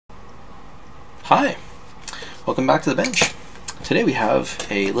Hi, welcome back to the bench. Today we have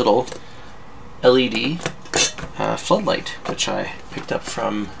a little LED floodlight, which I picked up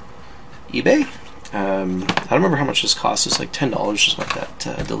from eBay. I don't remember how much this cost. It's like $10, just like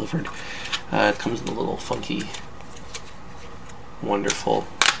that, delivered. It comes in a little funky, wonderful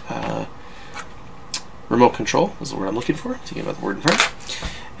remote control is the word I'm looking for, thinking about the word in French.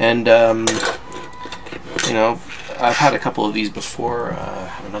 And you know, I've had a couple of these before. I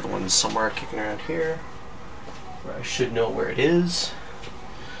have another one somewhere kicking around here where I should know where it is,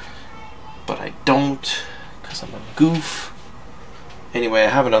 but I don't because I'm a goof. Anyway, I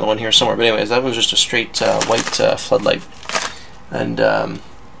have another one here somewhere, but anyways, that one's just a straight white floodlight, and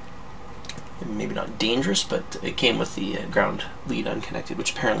maybe not dangerous, but it came with the ground lead unconnected,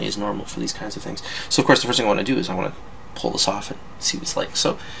 which apparently is normal for these kinds of things. So of course the first thing I want to do is I want to pull this off and see what it's like.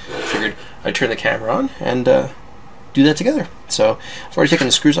 So I figured I'd turn the camera on and do that together. So I've already taken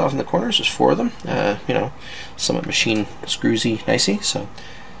the screws off in the corners. There's 4 of them. You know, somewhat machine screwsy nicey. So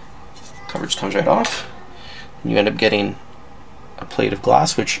coverage comes right off, and you end up getting a plate of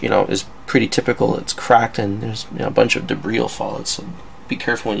glass, which, you know, is pretty typical. It's cracked and there's, you know, a bunch of debris will fall out, so be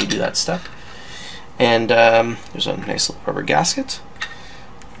careful when you do that step. And there's a nice little rubber gasket,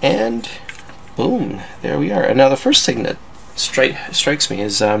 and boom, there we are. And now the first thing that strikes me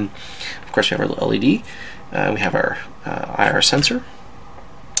is, of course, we have our little LED, we have our IR sensor.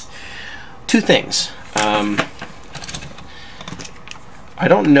 2 things. I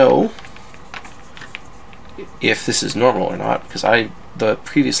don't know if this is normal or not, because the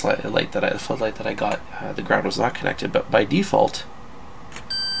previous floodlight that I got, the ground was not connected, but by default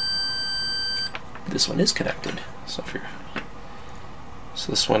this one is connected. So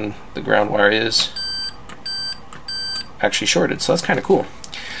this one, the ground wire is actually shorted, so that's kind of cool.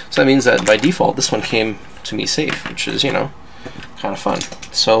 So that means that by default this one came to me safe, which is, you know, kind of fun.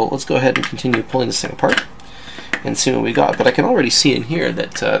 So let's go ahead and continue pulling this thing apart and see what we got. But I can already see in here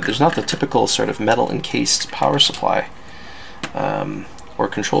that there's not the typical sort of metal encased power supply or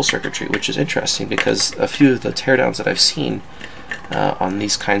control circuitry, which is interesting because a few of the teardowns that I've seen on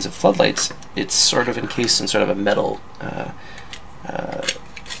these kinds of floodlights, it's sort of encased in sort of a metal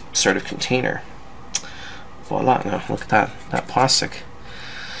sort of container. Voila, now look at that plastic.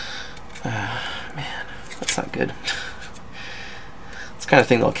 Man, that's not good. It's the kind of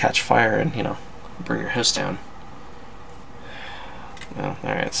thing that'll catch fire and, you know, burn your house down. Well,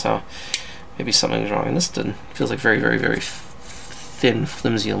 alright, so maybe something's wrong. And this feels like very, very, very thin,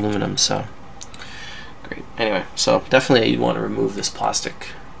 flimsy aluminum, so great. Anyway, so definitely you'd want to remove this plastic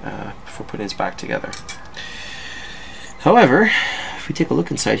before putting this back together. However, if we take a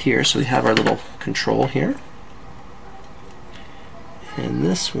look inside here, so we have our little control here, and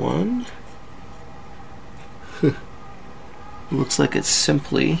this one looks like it's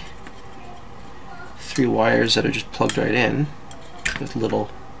simply 3 wires that are just plugged right in with little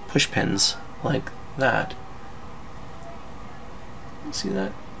push pins like that. See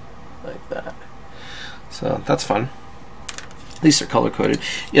that? Like that. So that's fun. At least they're color coded.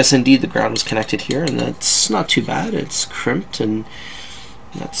 Yes, indeed, the ground was connected here, and that's not too bad. It's crimped, and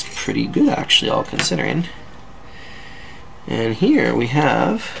that's pretty good actually, all considering. And here we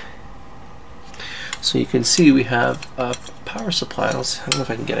have, so you can see we have a power supply. I don't know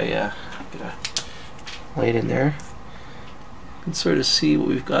if I can get a light in there. You can sort of see what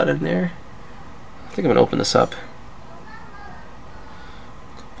we've got in there. I think I'm gonna open this up.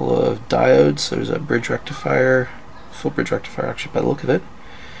 A couple of diodes. So there's a bridge rectifier, full bridge rectifier actually by the look of it.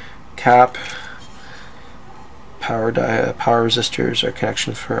 Cap, power resistors, our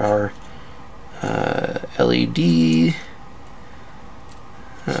connection for our LED.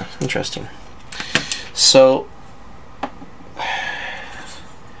 Interesting. So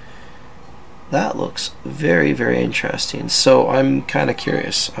that looks very, very interesting. So I'm kind of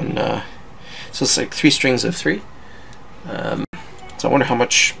curious on. So it's like 3 strings of 3. So I wonder how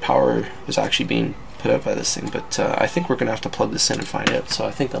much power is actually being put out by this thing. But I think we're gonna have to plug this in and find out. So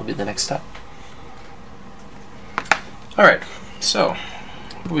I think that'll be the next step. All right. So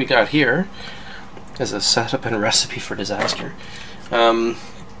what we got here is a setup and recipe for disaster.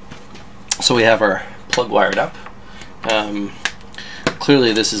 So we have our plug wired up.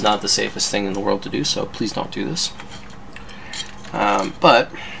 Clearly this is not the safest thing in the world to do, so please don't do this.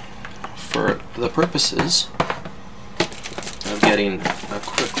 But for the purposes of getting a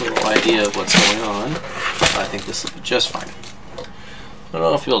quick little idea of what's going on, I think this will be just fine. I don't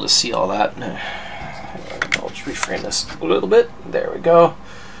know if you'll be able to see all that. I'll just reframe this a little bit. There we go.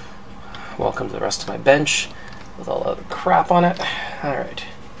 Welcome to the rest of my bench with all the other crap on it. Alright.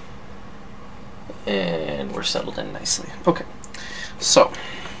 And we're settled in nicely. Okay. So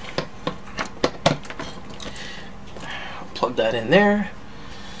that in there.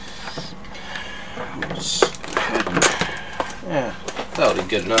 Just go ahead and, yeah, that'll be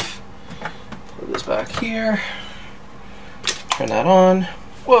good enough. Put this back here. Turn that on.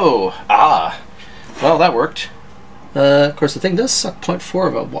 Whoa! Ah! Well, that worked. Of course, the thing does suck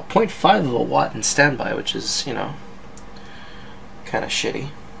 0.5 of a watt in standby, which is, you know, kind of shitty.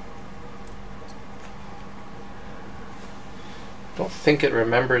 Don't think it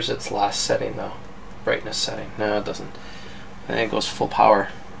remembers its last setting though. Brightness setting. No, it doesn't. I think it goes full power.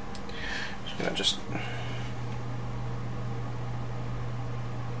 Just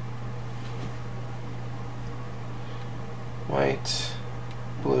white,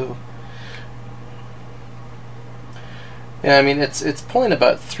 blue. Yeah, I mean it's pulling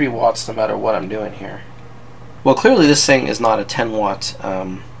about 3 watts no matter what I'm doing here. Well, clearly this thing is not a 10 watt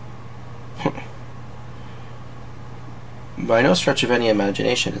by no stretch of any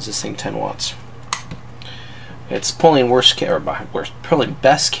imagination is this thing 10 watts. It's pulling pulling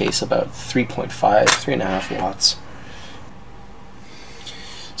best case about 3.5, 3.5 watts.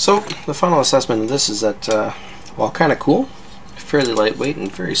 So the final assessment of this is that while kind of cool, fairly lightweight and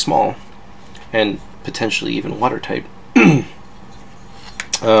very small, and potentially even watertight,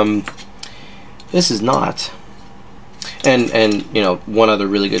 this is not. And you know, one other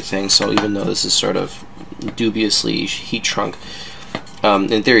really good thing. So even though this is sort of dubiously heat shrunk,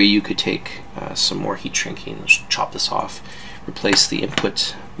 in theory you could take some more heat shrinking, just chop this off, replace the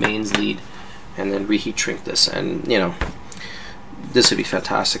input mains lead, and then reheat shrink this, and you know, this would be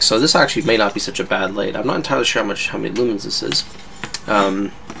fantastic. So this actually may not be such a bad light. I'm not entirely sure how many lumens this is.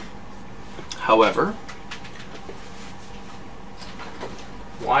 However,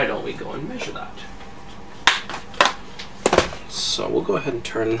 why don't we go and measure that? So we'll go ahead and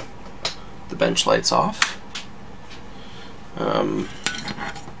turn the bench lights off.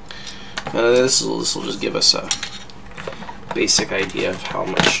 This will just give us a basic idea of how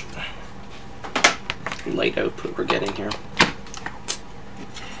much light output we're getting here.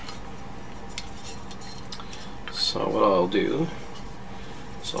 So what I'll do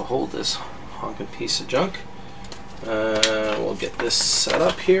is I'll hold this honking piece of junk. We'll get this set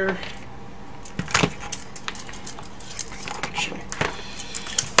up here. Actually.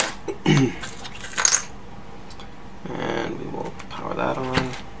 And we will power that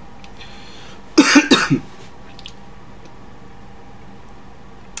on.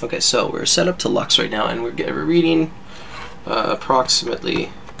 Okay, so we're set up to lux right now, and we're reading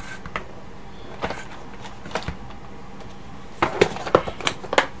approximately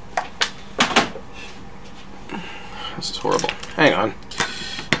this is horrible. Hang on.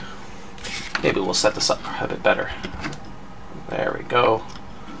 Maybe we'll set this up a bit better. There we go.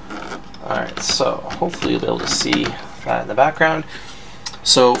 Alright, so hopefully you'll be able to see that in the background.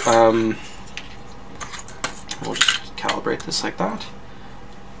 So we'll just calibrate this like that.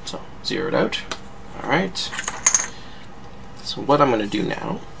 So zero it out. Alright. So what I'm going to do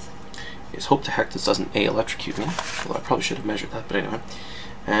now is hope to heck this doesn't electrocute me. Although I probably should have measured that, but anyway.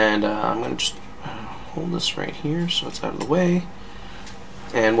 And I'm going to just hold this right here so it's out of the way.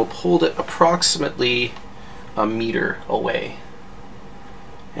 And we'll hold it approximately a meter away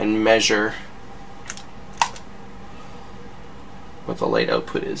and measure what the light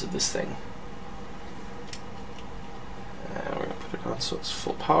output is of this thing. And we're going to put it on so it's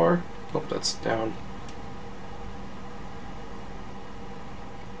full power. Oh, that's down.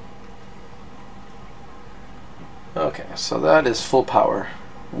 Okay, so that is full power.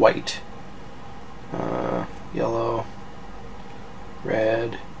 White, yellow,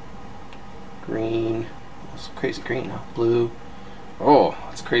 red, green. That's crazy green now. Blue. Oh,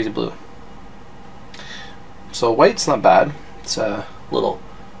 that's crazy blue. So white's not bad. It's a little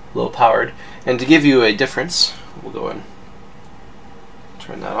low powered. And to give you a difference, we'll go and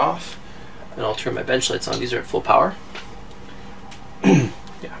turn that off. And I'll turn my bench lights on. These are at full power. Yeah.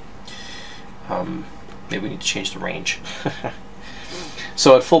 Maybe we need to change the range.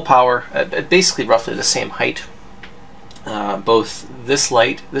 So at full power, at basically roughly the same height, both this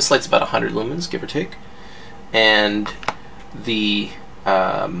light's about 100 lumens, give or take, and the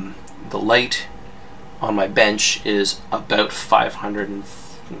light on my bench is about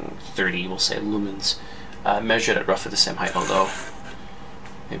 530, we'll say, lumens, measured at roughly the same height, although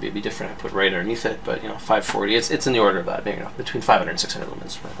maybe it'd be different if I put right underneath it, but you know, 540, it's in the order of that, maybe, you know, between 500 and 600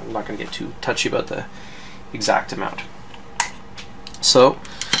 lumens. I'm not going to get too touchy about the exact amount. So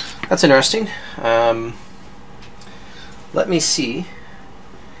that's interesting. Let me see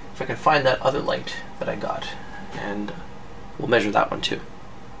if I can find that other light that I got, and we'll measure that one too.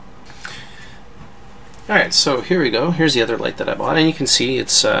 Alright, so here we go. Here's the other light that I bought, and you can see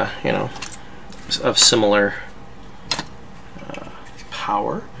it's you know, of similar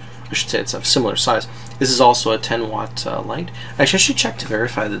power. I should say it's of similar size. This is also a 10 watt light. Actually, I should check to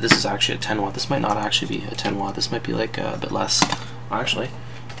verify that this is actually a 10 watt. This might not actually be a 10 watt. This might be like a bit less. Actually,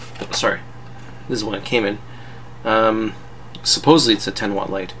 sorry, this is when it came in. Supposedly it's a 10 watt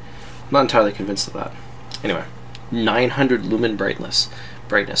light. I'm not entirely convinced of that. Anyway, 900 lumen brightness.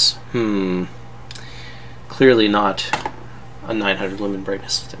 Clearly not a 900 lumen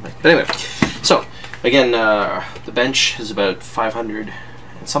brightness. But anyway, so again, the bench is about 500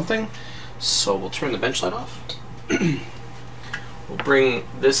 and something. So we'll turn the bench light off. We'll bring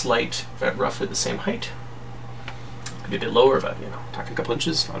this light at roughly the same height. Could be a bit lower, but you know, talking a couple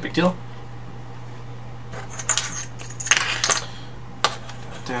inches, not a big deal.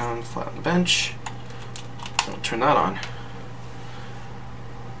 Down, flat on the bench. I'll turn that on.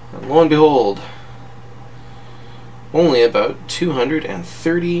 And lo and behold, only about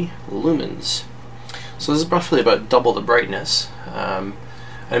 230 lumens. So this is roughly about double the brightness.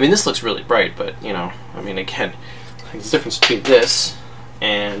 I mean, this looks really bright, but you know, I mean, again, there's a difference between this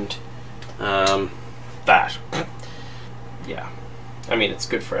and that. Yeah, I mean, it's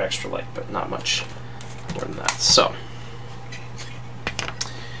good for extra light, but not much more than that. So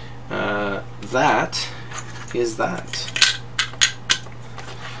that is that.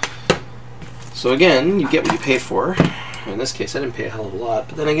 So again, you get what you pay for. In this case, I didn't pay a hell of a lot,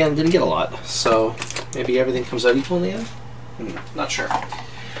 but then again, didn't get a lot. So maybe everything comes out equal in the end? Not sure.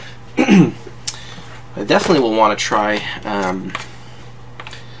 I definitely will want to try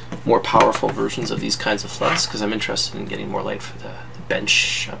more powerful versions of these kinds of floods, because I'm interested in getting more light for the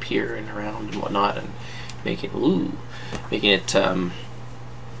bench up here and around and whatnot, and making it a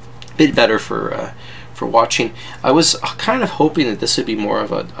bit better for watching. I was kind of hoping that this would be more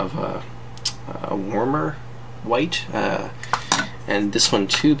of a warmer white, and this one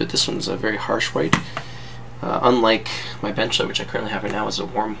too, but this one's a very harsh white. Unlike my bench light, which I currently have right now, is a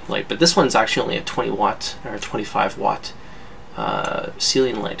warm light, but this one's actually only a 20 watt or 25 watt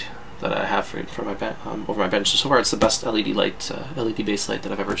ceiling light that I have for my over my bench. So far, it's the best LED light, LED based light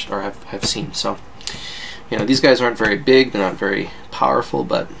that I've ever have seen. So, you know, these guys aren't very big, they're not very powerful,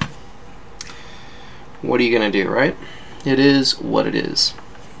 but what are you gonna do, right? It is what it is.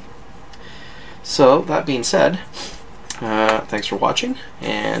 So that being said, thanks for watching,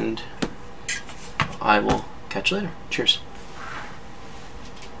 and I will catch you later. Cheers.